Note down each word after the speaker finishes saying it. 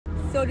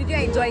So did you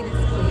enjoy this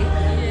place?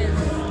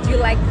 Yes. Do you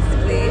like this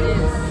place?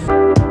 Yes.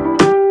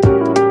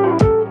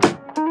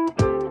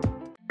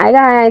 Hi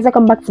guys,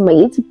 welcome back to my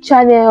YouTube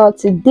channel.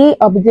 Today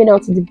I'll be going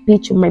out to the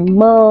beach with my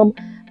mom.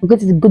 We're going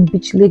to the Good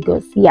Beach,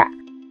 Lagos. Yeah.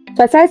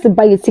 So I decided to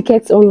buy the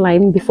tickets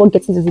online before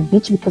getting to the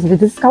beach because of the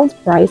discount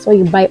price or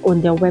you buy on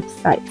their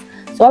website.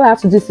 So all I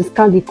have to do is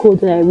scan the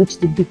code when I reach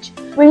the beach.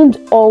 It rained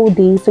all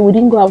day, so we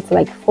didn't go out till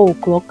like 4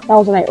 o'clock. That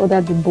was when I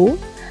ordered the boat.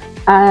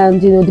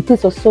 And you know, the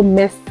place was so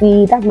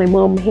messy. That's my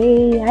mom.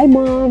 Hey, hi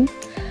mom.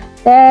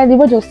 Then the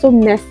road was so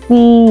messy.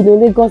 You know,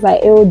 Lagos are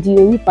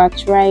LDO. We are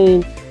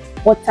trying.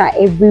 Water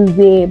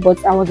everywhere,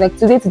 but I was like,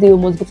 today we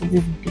must go to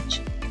this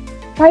beach.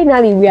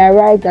 Finally we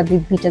arrived at the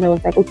beach and I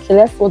was like, okay,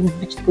 let's see what this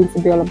beach is going to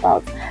be all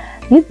about.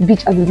 This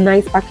beach has a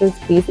nice parking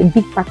space, a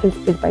big parking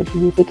space by the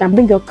way, so you can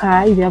bring your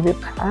car if you have your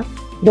car.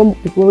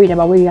 Don't be worried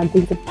about where you are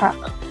going to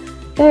park.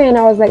 Then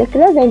I was like, okay,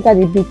 let's enter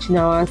the beach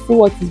now and see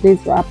what is going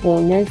to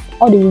happen. Next,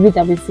 all the reviews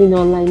I've been seeing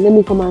online, let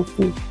me come and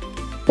see.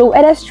 So we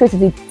headed straight to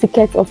the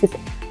ticket office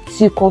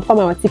to confirm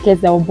our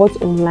tickets that were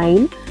bought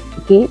online.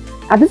 Okay,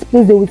 at this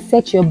place they will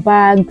search your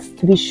bags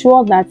to be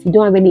sure that you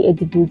don't have any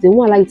edibles. They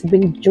won't allow you to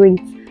bring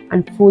drinks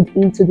and food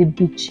into the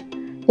beach.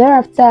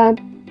 Thereafter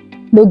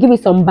they'll give you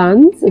some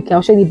bands. Okay,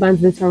 I'll show you the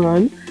bands later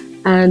on,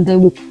 and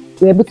then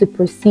we're able to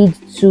proceed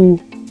to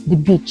the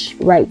beach.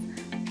 Right,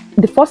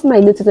 the first thing I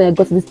noticed when I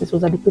got to this place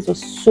was that the place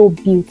was so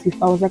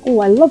beautiful. I was like, oh,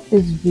 I love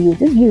this view.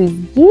 This view is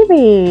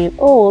giving.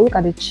 Oh, look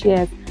at the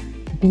chairs.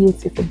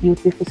 Beautiful,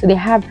 beautiful. So they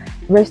have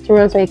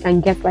restaurants where you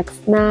can get like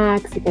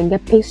snacks, you can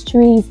get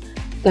pastries,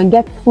 you can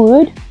get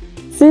food,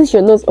 since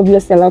you're not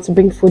obviously allowed to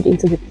bring food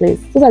into the place.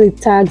 Those are the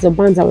tags or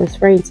bands I was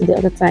referring to the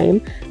other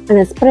time. And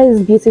I spotted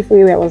this beautiful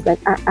area. I was like,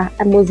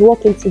 I must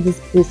walk into this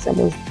place. I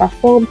must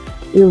perform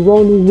a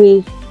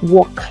runway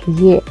walk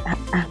here.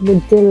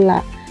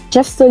 Modella.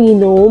 Just so you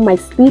know, my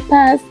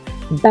slippers,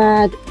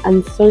 bag,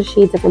 and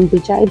sunshades are from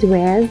Bijai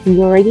Wears.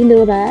 You already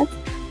know that.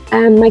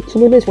 And my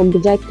kimono is from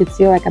Bijai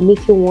Couture. I can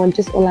make you one,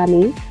 just holler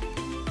me.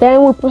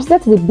 Then we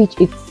proceeded to the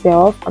beach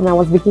itself, and I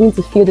was beginning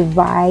to feel the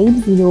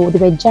vibes. You know, they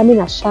were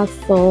jamming a Sha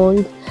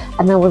song,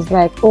 and I was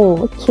like,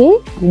 oh, okay,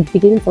 I'm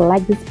beginning to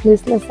like this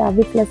place. Let's have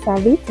it, let's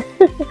have it.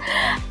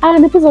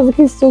 And the place was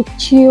looking so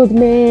chilled,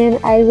 man.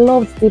 I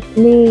loved the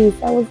place.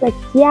 I was like,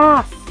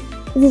 yes,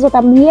 this is what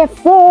I'm here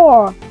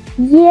for.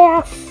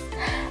 Yes.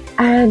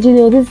 And you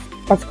know, this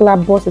particular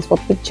bus is for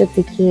picture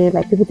taking,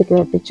 like people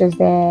taking pictures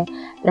there.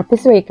 There are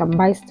places where you can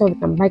buy stuff, you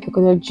can buy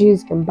coconut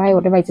juice, you can buy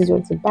whatever it is you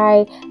want to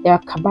buy. There are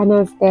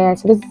cabanas there.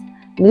 So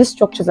these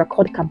structures are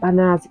called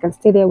cabanas. You can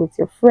stay there with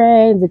your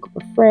friends, a group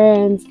of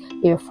friends,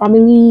 your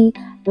family,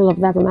 all of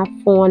that, and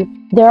have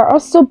fun. There are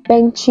also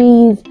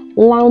benches,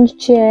 lounge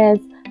chairs,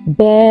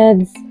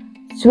 beds,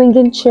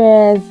 swinging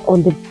chairs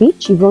on the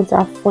beach. If you want to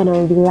have fun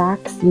and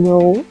relax, you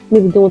know,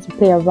 maybe you don't want to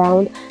play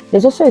around.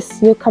 There's also a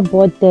snooker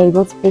board there if you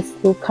want to play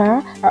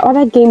snooker. There are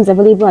other games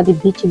available at the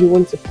beach if you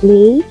want to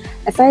play.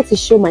 I decided to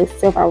show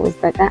myself. I was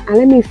like,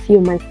 let me feel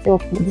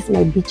myself. This is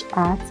my beach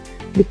art,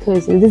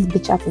 because this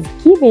beach art is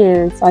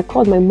giving. So I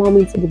called my mom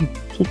into the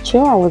picture.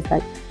 I was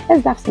like,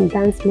 let's have some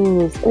dance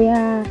moves. Oh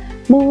yeah,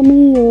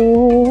 mommy,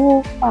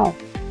 oh wow,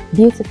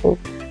 beautiful.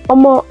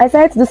 I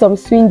decided to do some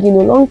swinging.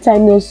 Long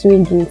time no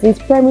swinging since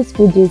primary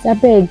school days. I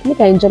beg,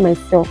 make I enjoy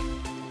myself.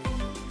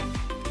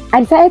 I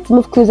decided to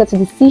move closer to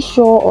the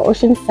seashore or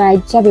ocean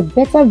side to have a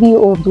better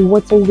view of the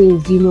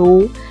waterways, you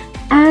know.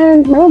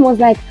 And my mom was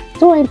like,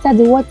 don't enter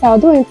the water,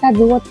 don't enter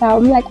the water.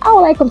 I'm like, how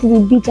will I come to the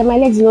beach and my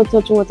legs do not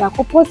touch water?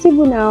 How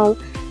possible now?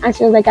 And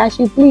she was like,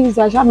 Ashley, please,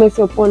 I should have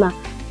mercy upon her.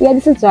 Yeah,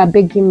 listen to her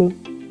begging me.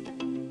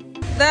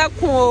 That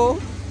cool.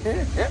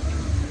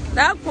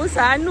 That was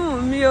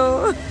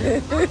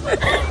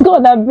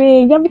God, I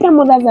beg. African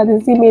mothers are the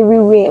same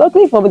everywhere.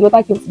 Luckily for me, the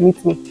water came to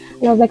meet me.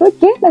 And I was like,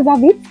 okay, let's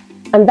have it.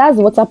 And that's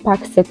water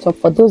park setup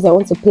for those that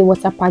want to play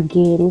water park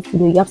games. You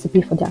know, you have to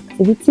pay for the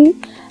activity.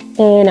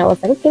 And I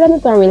was like, okay, let me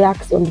go and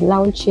relax on the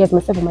lounge chairs,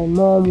 myself and my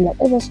mom. Like,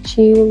 let's just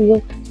chill. You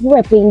know, people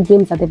were playing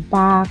games at the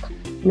back.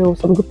 You know,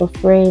 some group of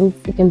friends.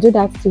 You can do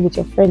that too with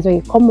your friends when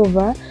you come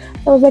over.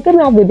 So I was like, let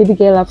me have a baby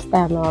girl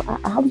lifestyle now.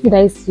 I have to be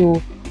nice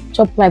to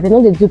chop life. I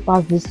know they do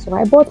pass this. So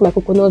I bought my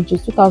coconut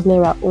juice, 2,000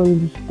 naira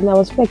only, and I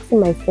was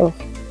flexing myself.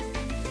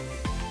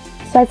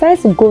 So I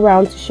decided to go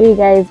around to show you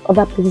guys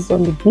other places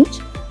on the beach.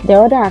 There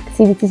are other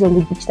activities on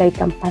the beach that you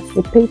can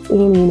participate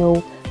in. You know,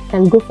 you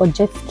can go for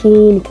jet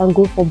skiing, you can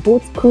go for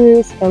boat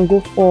cruise, you can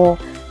go for,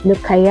 you know,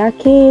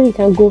 kayaking, you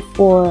can go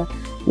for,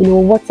 you know,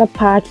 water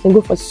park, you can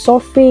go for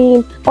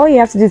surfing. All you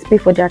have to do is pay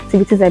for the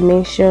activities I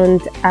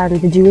mentioned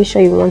and the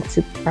duration you want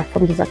to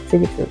perform those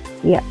activities.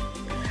 Yeah.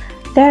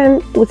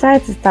 Then we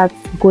decided to start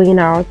going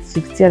out to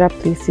the other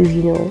places.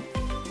 You know,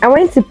 I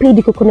went to pay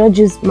the coconut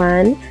juice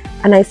man,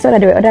 and I saw that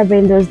there were other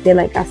vendors there,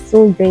 like a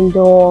soul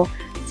vendor,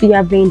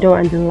 suya vendor,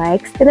 and the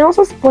likes. Then I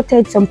also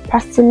spotted some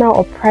personal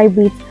or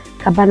private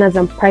cabanas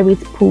and private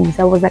pools.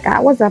 I was like,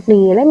 what's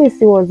happening here? Let me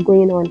see what's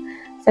going on.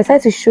 So I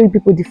decided to show you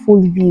people the full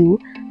view.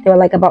 There were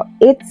like about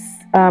 8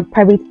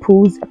 private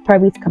pools,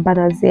 private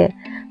cabanas there.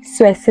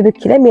 So I said,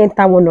 okay, let me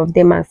enter one of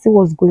them and see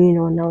what's going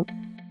on now.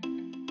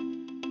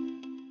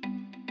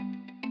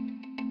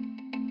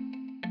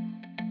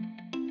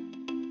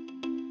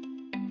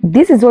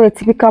 This is what a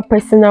typical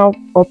personal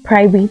or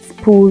private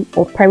pool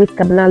or private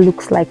cabana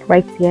looks like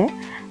right here.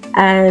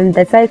 And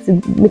I decided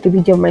to make a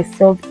video of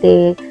myself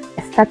there.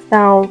 I sat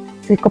down,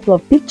 took a couple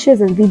of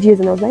pictures and videos,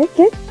 and I was like,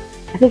 okay,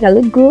 I think I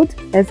look good,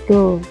 let's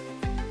go.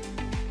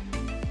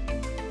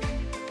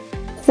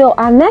 So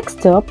our next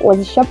stop was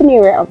the shopping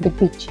area of the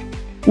beach.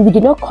 If you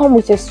did not come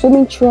with your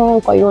swimming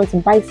trunk or you want to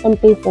buy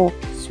something for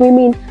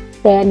swimming,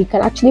 then you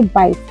can actually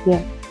buy it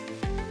here.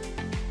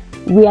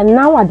 We are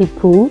now at the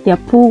pool,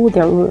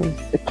 their rooms,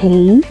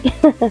 okay?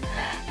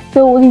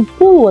 So the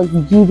pool was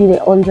giving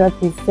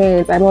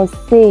 100%. I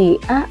must say,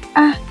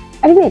 I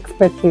didn't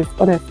expect this,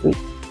 honestly.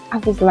 I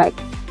was like,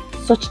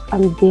 such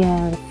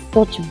ambience,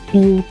 such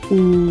beauty,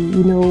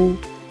 you know.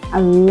 I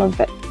love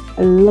it.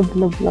 I love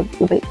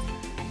it.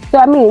 So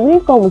I mean, we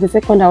didn't come with a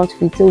second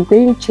outfit, so we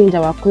didn't change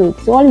our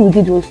clothes. So all we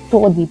did was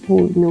tour the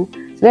pool, you know.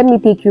 So let me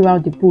take you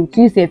around the pool.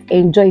 So you say,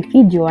 enjoy,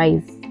 feed your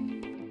eyes.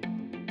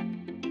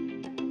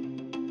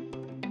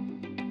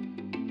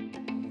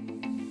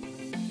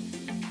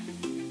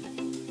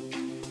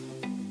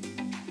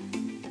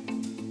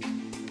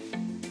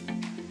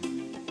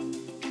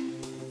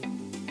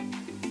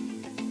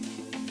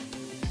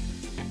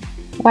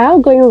 While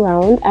going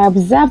around, I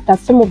observed that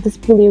some of these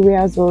pool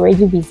areas were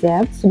already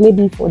reserved, so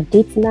maybe for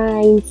date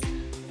nights,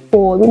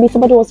 or maybe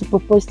somebody wants to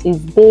propose to his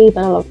babe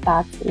and all of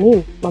that. I mean,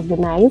 it must be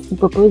nice to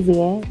propose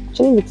here.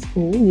 Actually looks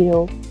cool, you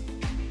know.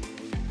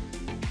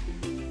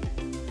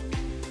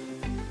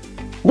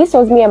 This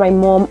was me and my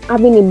mom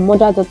having a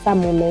mother-daughter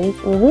moment.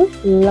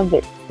 Love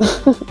it.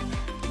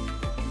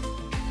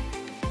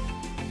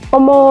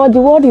 The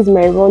world is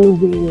my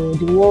runway.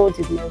 The world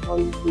is my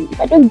runway.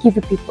 If I don't give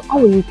you people, how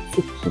will you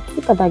take it?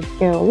 Look at that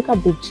girl. Look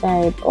at the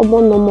child.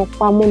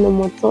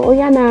 Oh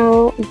yeah,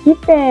 now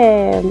give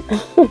them.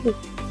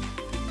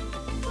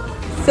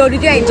 So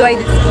did you enjoy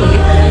this place?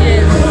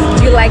 Yes.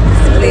 Do you like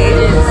this place?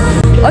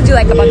 Yes. What do you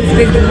like about this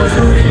place the most?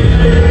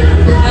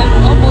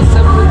 Almost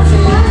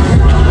everything.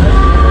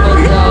 But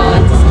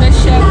the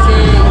special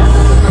thing is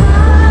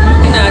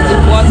looking at the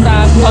water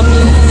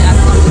coming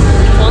as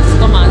it wants to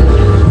come and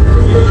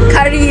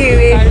Carry you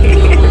away. carry me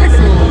away.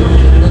 So,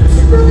 but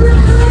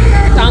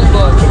thank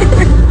God.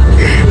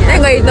 Thank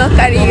God you don't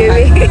carry you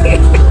away.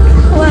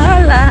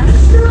 Voila.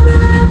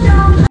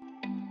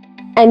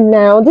 And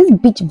now this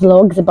beach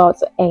vlog is about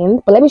to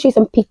end, but let me show you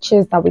some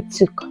pictures that we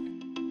took.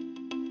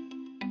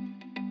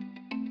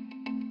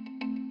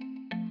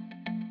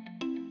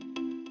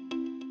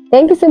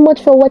 Thank you so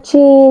much for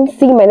watching.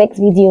 See you in my next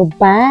video.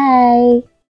 Bye.